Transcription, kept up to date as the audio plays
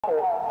We're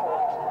coming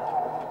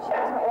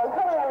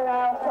in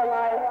now for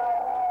my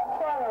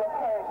final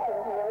approach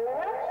into the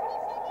arena.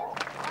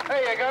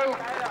 There you go.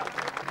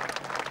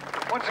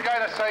 Once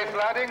again, a safe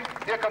landing.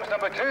 Here comes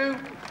number 2.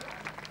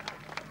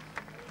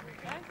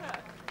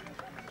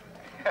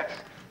 Yes.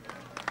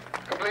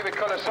 Complete with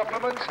colour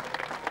supplement.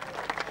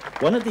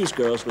 One of these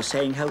girls was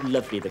saying how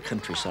lovely the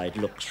countryside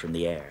looks from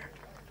the air.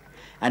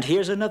 And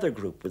here's another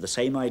group with the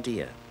same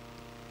idea.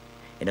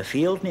 In a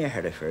field near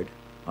Hereford,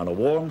 on a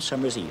warm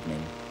summer's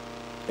evening,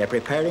 they're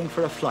preparing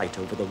for a flight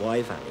over the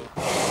Wye Valley.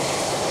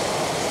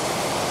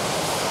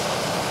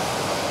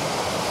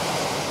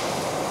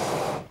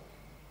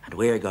 And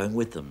we're going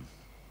with them.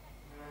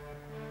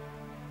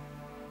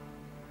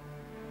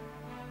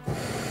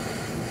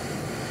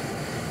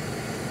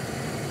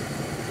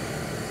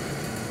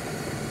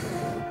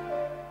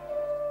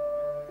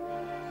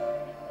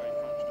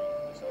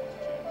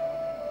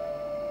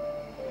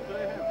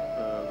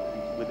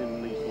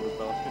 Within these sort of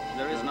baskets?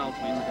 There is an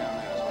altimeter down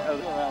there as well. Oh,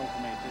 there are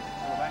altimeters,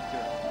 sort of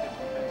accurate.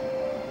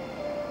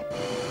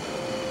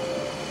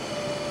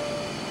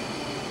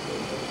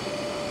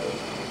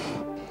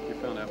 You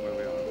found out where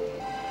we are?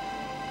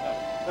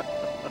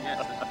 Yes,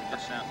 we're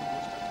just south of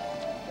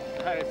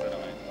Worcester. Hereford, I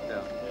mean.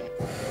 Yeah.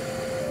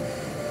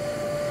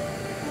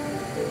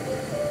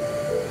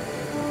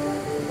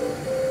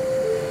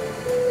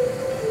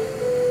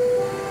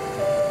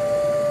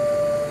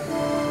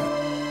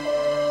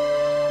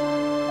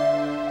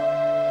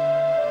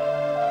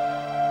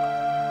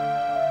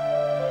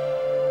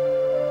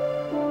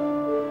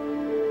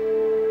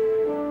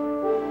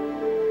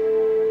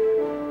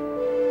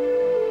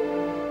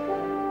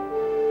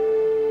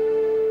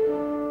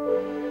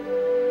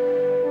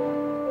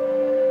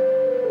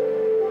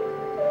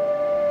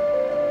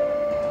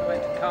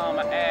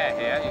 Air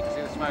here, you can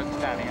see the smoke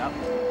standing up,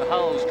 the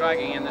hulls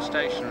dragging in the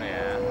stationary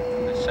air,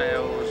 and the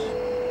sails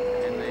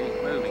in the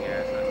moving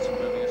air, so that's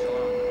moving us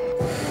along.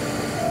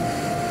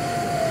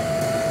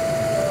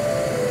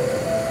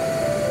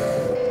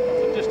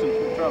 What's the distance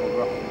we've travelled,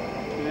 roughly?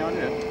 Any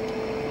idea?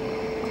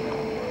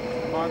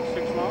 5 to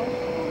 6 miles?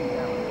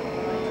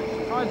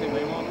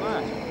 Surprisingly more than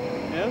that.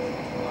 Yes?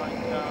 Like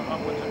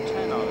upwards of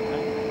 10, I would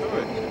think.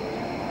 Correct.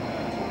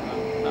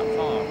 That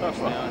far across That's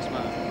the right. ice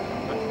man.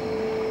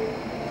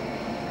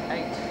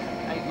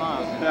 8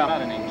 miles is Yeah.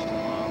 about an inch to the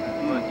mile,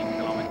 working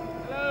kilometre.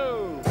 Hello!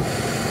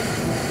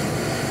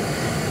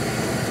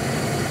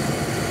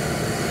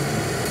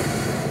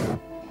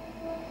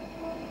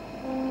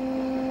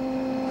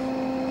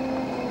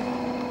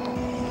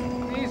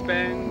 Ease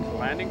bend,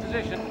 landing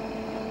position.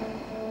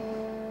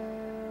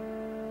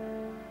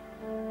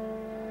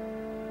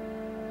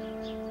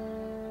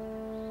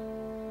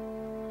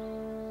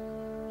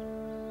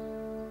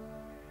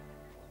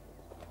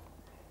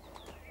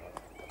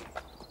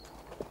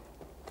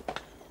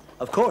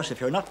 Of course, if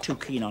you're not too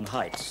keen on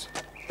heights,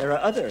 there are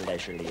other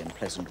leisurely and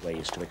pleasant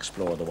ways to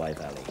explore the Wye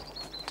Valley.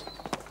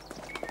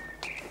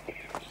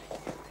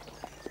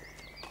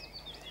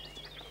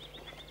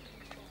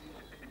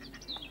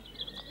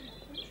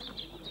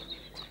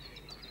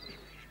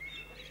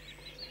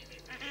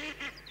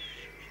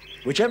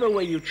 Whichever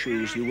way you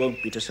choose, you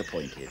won't be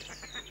disappointed.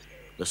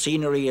 The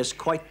scenery is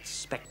quite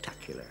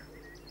spectacular.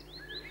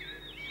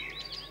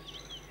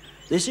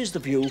 This is the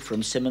view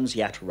from Simmons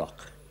Yacht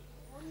Rock.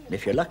 And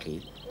if you're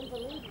lucky,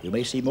 you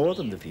may see more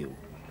than the view.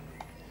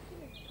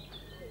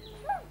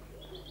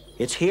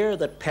 It's here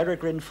that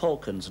peregrine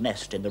falcons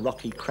nest in the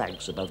rocky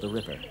crags above the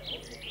river.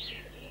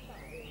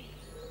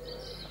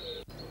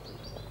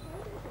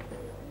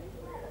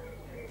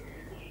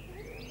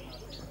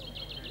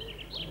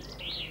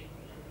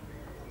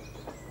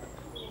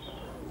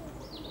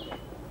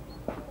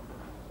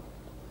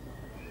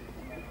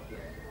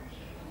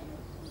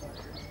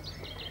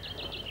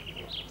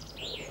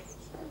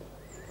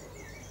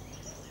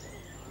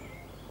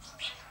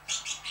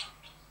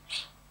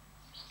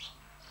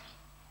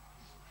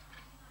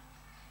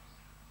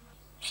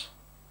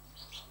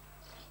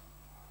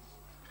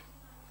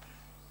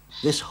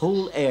 This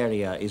whole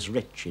area is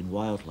rich in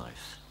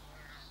wildlife.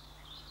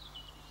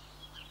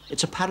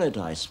 It's a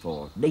paradise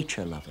for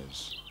nature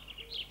lovers,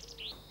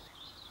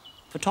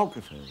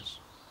 photographers,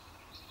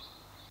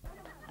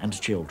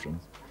 and children.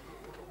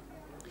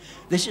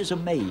 This is a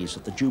maze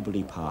at the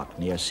Jubilee Park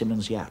near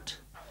Simmons Yacht.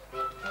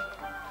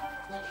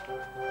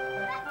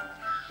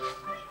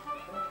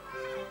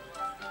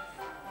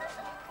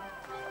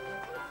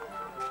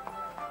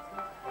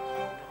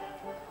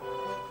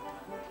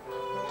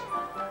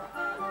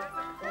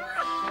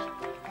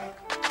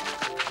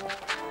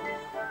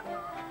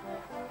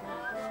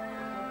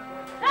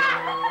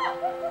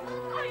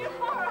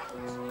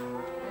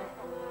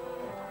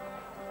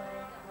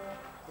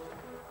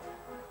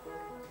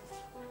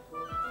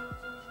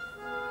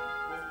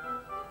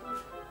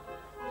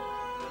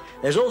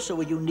 There's also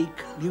a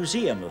unique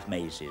museum of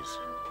mazes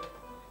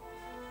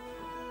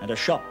and a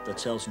shop that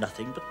sells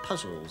nothing but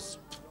puzzles.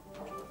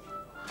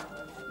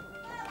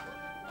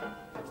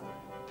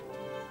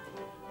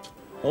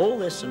 All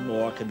this and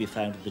more can be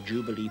found at the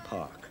Jubilee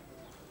Park,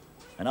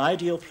 an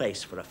ideal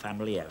place for a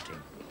family outing.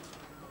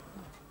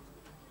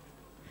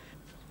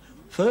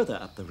 Further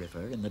up the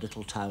river, in the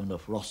little town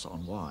of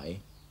Ross-on-Wye,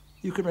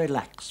 you can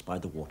relax by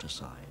the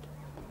waterside.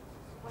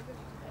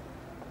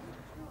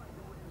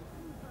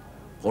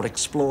 Or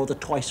explore the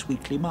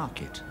twice-weekly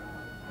market.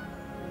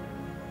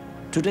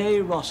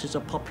 Today, Ross is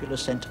a popular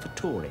centre for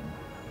touring,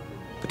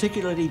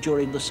 particularly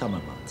during the summer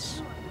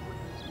months.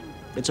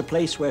 It's a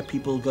place where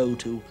people go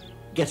to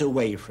get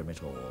away from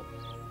it all.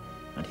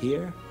 And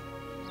here,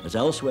 as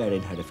elsewhere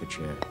in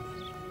Herefordshire,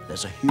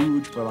 there's a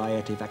huge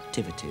variety of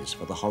activities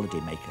for the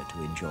holidaymaker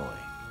to enjoy.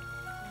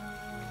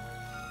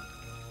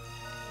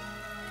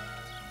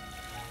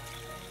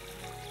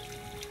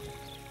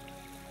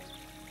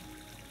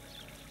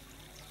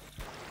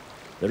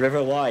 The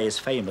River Wye is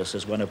famous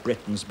as one of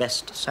Britain's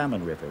best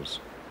salmon rivers.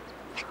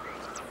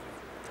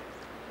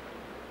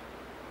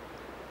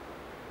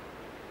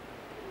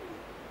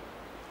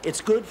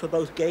 It's good for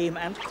both game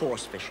and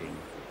coarse fishing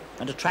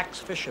and attracts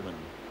fishermen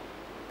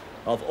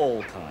of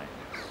all kinds.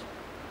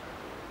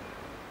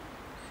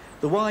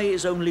 The Wye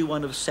is only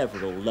one of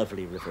several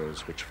lovely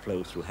rivers which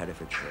flow through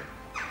Herefordshire.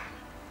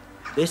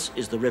 This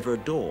is the River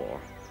Dore.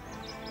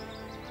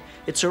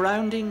 Its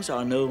surroundings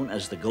are known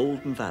as the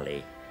Golden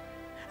Valley,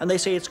 and they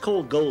say it's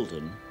called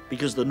golden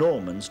because the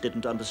Normans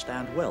didn't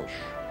understand Welsh.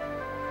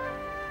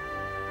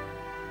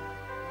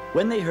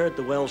 When they heard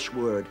the Welsh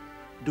word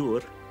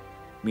dŵr,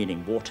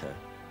 meaning water,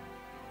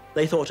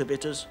 they thought of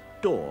it as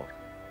d'or,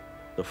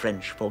 the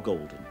French for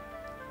golden.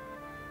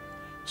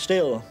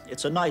 Still,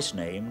 it's a nice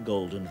name,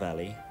 Golden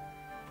Valley,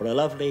 for a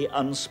lovely,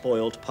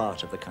 unspoiled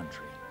part of the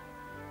country.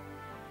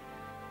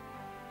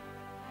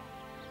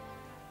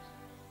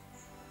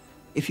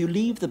 If you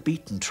leave the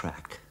beaten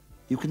track,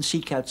 you can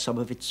seek out some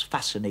of its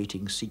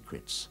fascinating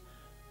secrets,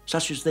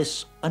 such as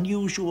this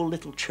unusual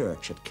little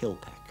church at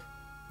Kilpeck.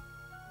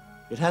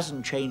 It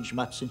hasn't changed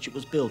much since it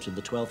was built in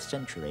the 12th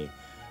century,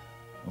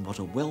 and what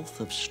a wealth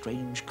of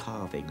strange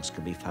carvings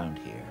can be found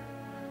here.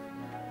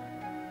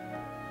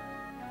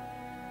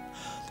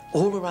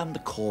 All around the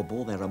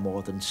corbel there are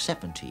more than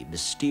 70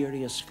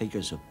 mysterious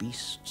figures of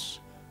beasts,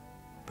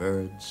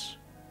 birds,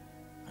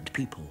 and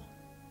people.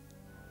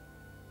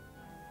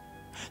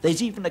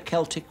 There's even a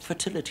Celtic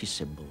fertility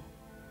symbol,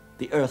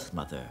 the Earth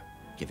Mother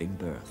giving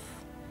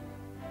birth.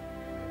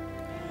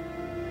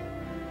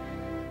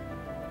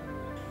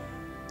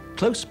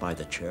 Close by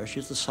the church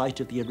is the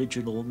site of the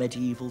original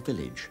medieval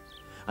village,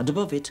 and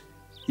above it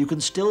you can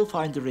still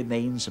find the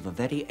remains of a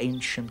very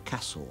ancient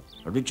castle,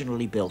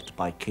 originally built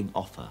by King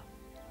Offa.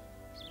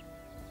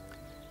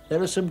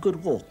 There are some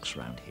good walks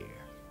round here.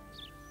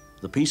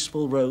 The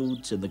peaceful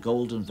roads in the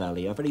Golden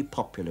Valley are very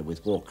popular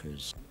with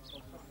walkers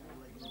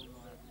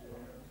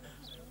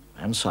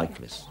and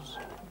cyclists.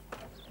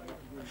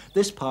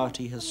 This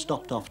party has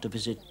stopped off to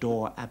visit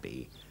Dore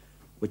Abbey,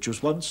 which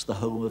was once the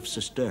home of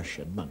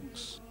Cistercian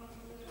monks.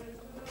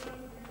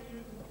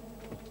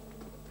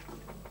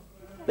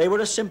 They were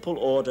a simple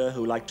order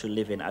who liked to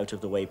live in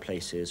out-of-the-way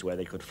places where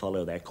they could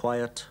follow their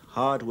quiet,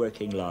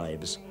 hard-working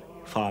lives,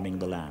 farming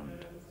the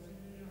land.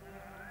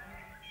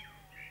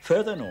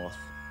 Further north,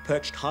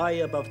 perched high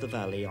above the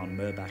valley on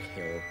Murbach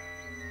Hill,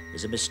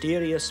 is a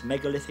mysterious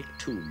megalithic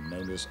tomb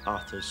known as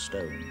Arthur's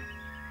Stone.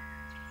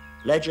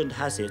 Legend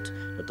has it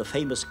that the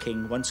famous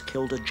king once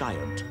killed a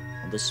giant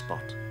on this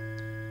spot.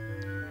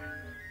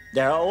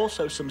 There are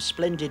also some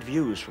splendid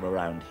views from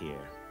around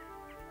here.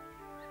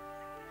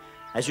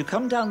 As you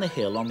come down the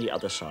hill on the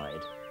other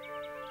side,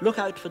 look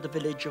out for the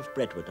village of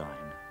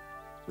Bredwardine,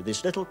 with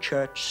this little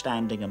church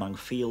standing among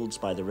fields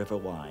by the River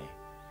Wye.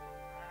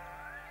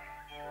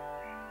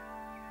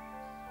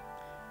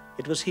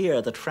 It was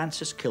here that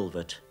Francis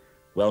Kilvert,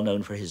 well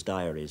known for his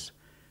diaries,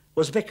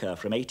 was vicar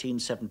from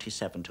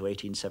 1877 to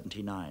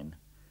 1879,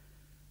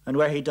 and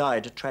where he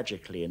died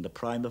tragically in the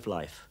prime of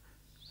life,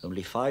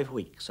 only 5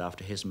 weeks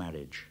after his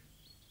marriage.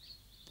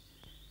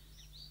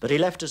 But he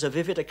left us a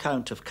vivid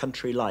account of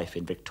country life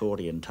in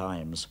Victorian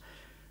times,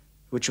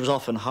 which was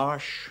often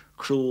harsh,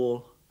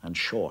 cruel, and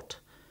short,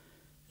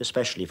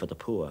 especially for the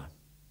poor.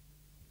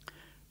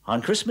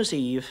 On Christmas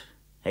Eve,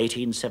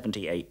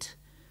 1878,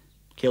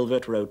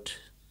 Kilvert wrote,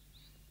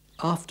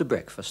 "After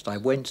breakfast I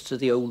went to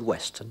the Old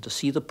Western to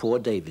see the poor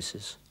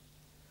Davises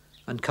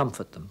and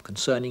comfort them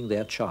concerning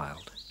their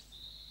child."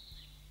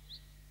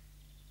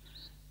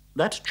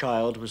 That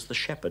child was the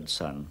shepherd's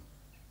son,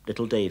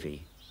 little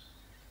Davy,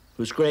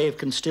 whose grave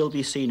can still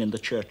be seen in the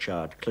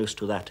churchyard close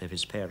to that of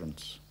his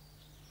parents.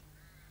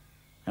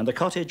 And the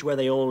cottage where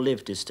they all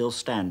lived is still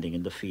standing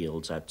in the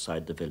fields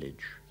outside the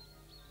village.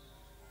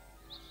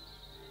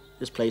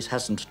 This place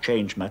hasn't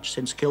changed much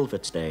since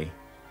Kilvert's day.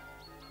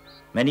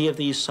 Many of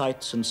these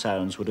sights and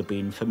sounds would have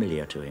been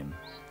familiar to him.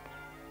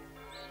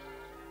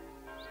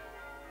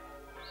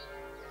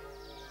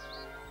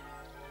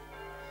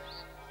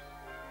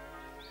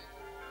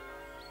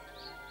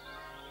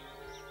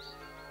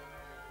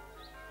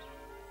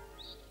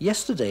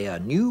 Yesterday a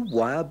new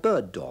wire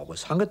bird door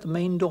was hung at the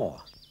main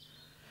door.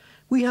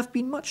 We have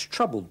been much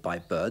troubled by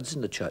birds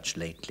in the church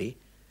lately,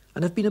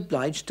 and have been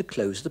obliged to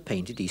close the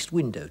painted east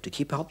window to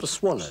keep out the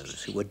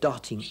swallows who were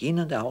darting in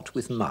and out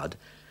with mud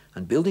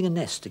and building a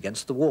nest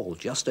against the wall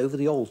just over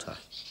the altar.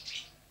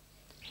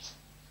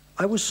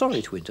 I was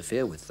sorry to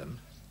interfere with them,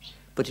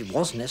 but it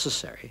was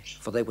necessary,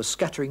 for they were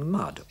scattering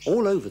mud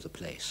all over the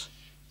place.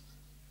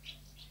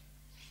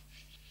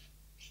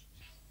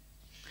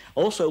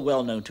 Also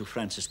well known to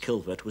Francis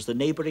Kilvert was the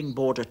neighbouring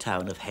border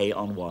town of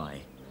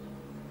Hay-on-Wye.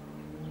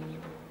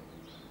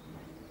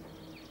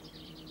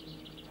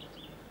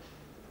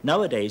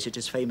 Nowadays it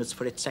is famous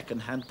for its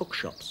second-hand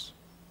bookshops,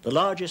 the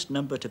largest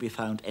number to be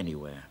found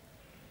anywhere.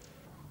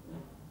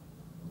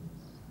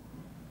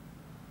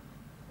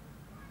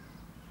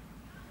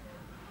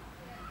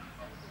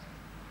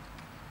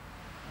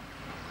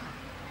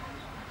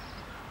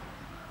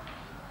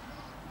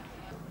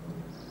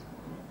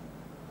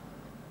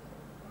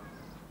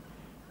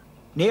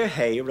 Near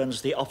Hay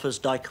runs the Offers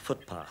Dyke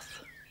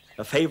footpath,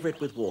 a favourite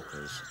with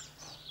walkers.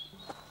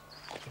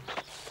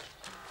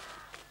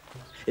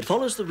 It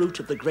follows the route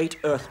of the great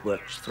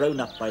earthworks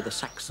thrown up by the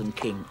Saxon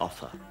king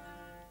Offa.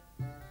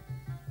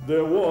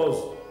 There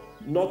was,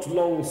 not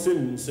long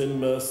since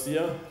in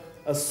Mercia,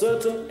 a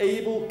certain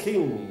able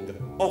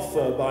king,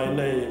 Offa by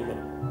name,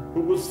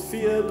 who was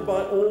feared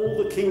by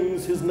all the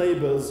kings his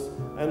neighbours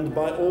and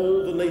by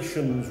all the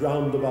nations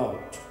round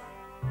about,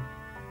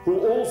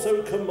 who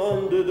also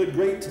commanded a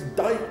great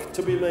dyke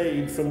to be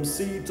made from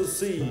sea to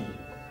sea,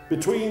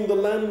 between the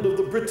land of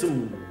the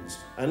Britons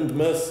and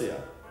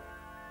Mercia.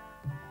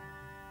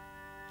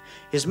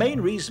 His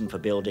main reason for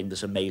building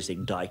this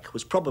amazing dyke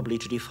was probably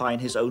to define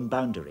his own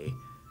boundary,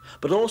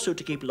 but also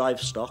to keep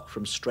livestock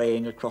from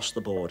straying across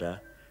the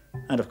border,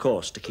 and of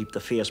course to keep the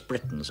fierce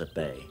Britons at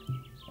bay.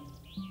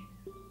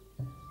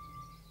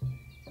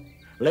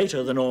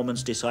 Later, the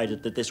Normans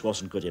decided that this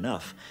wasn't good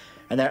enough,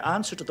 and their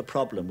answer to the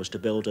problem was to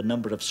build a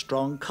number of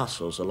strong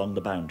castles along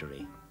the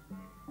boundary.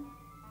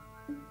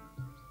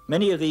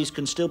 Many of these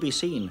can still be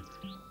seen,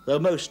 though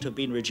most have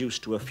been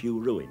reduced to a few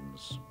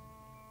ruins.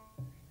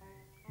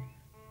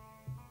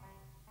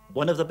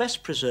 One of the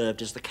best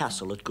preserved is the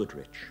castle at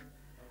Goodrich,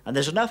 and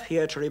there's enough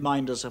here to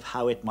remind us of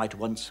how it might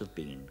once have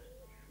been.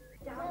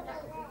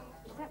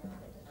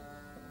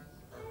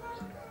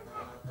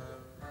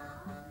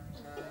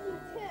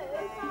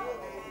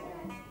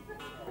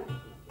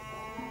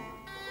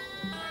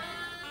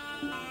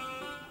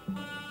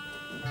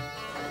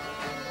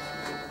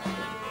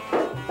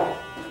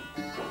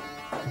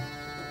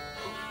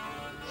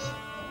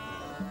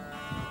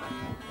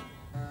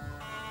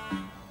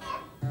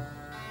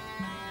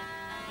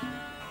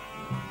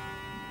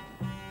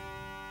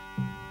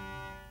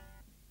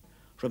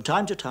 From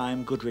time to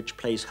time, Goodrich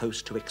plays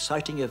host to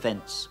exciting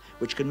events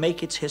which can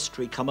make its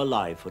history come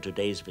alive for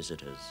today's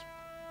visitors.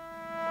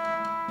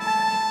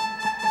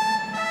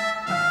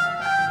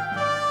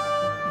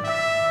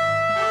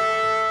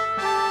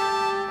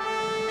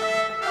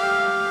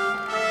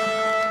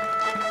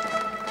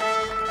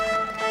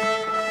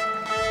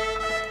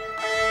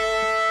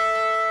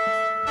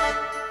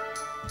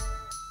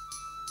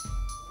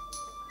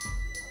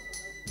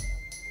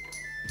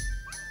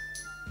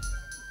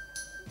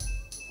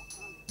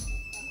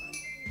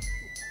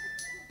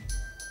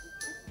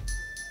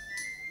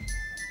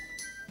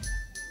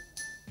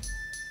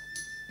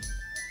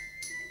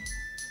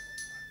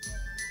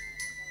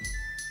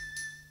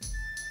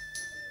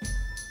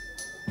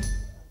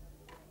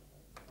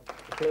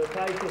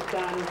 Prepare to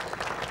stand,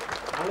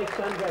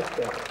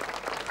 Alexandresca.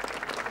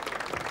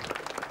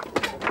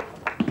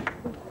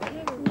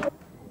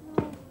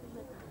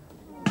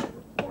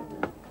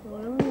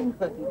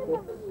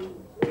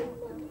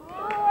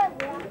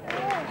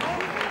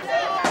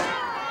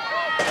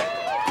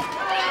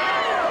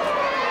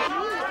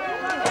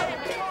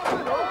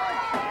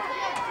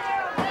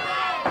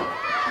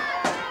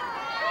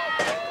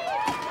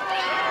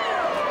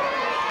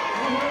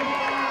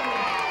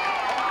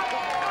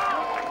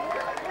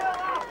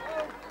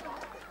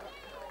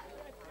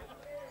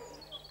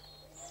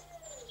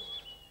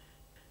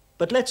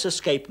 But let's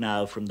escape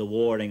now from the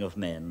warring of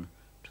men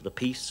to the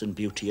peace and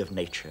beauty of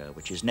nature,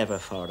 which is never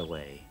far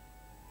away.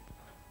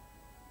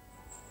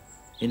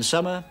 In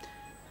summer,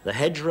 the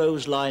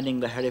hedgerows lining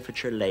the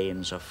Herefordshire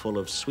lanes are full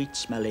of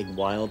sweet-smelling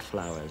wild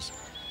flowers,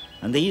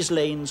 and these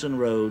lanes and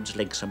roads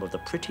link some of the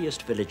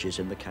prettiest villages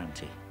in the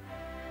county.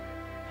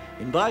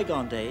 In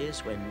bygone days,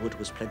 when wood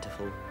was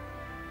plentiful,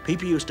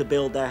 people used to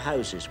build their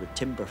houses with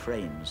timber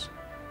frames,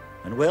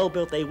 and well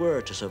built they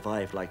were to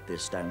survive like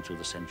this down through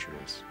the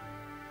centuries.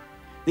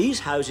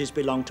 These houses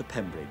belong to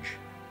Pembridge,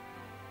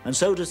 and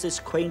so does this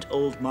quaint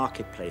old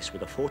marketplace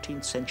with a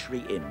 14th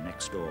century inn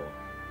next door.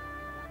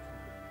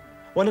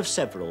 One of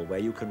several where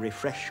you can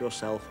refresh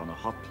yourself on a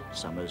hot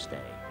summer's day.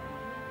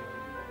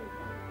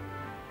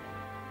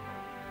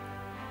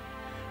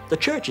 The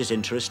church is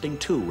interesting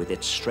too, with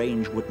its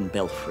strange wooden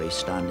belfry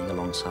standing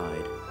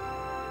alongside.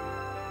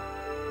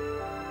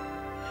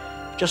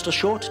 Just a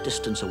short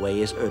distance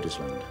away is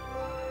Erdersland,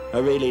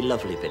 a really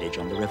lovely village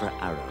on the River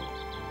Arrow.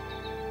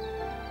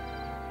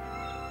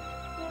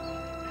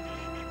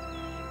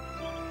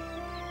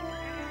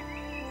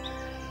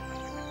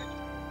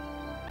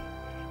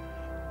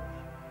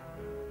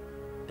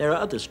 There are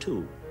others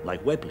too,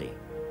 like Webley,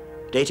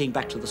 dating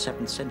back to the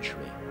 7th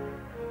century.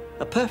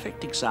 A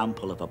perfect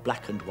example of a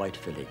black and white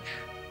village.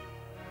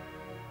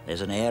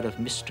 There's an air of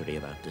mystery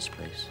about this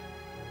place.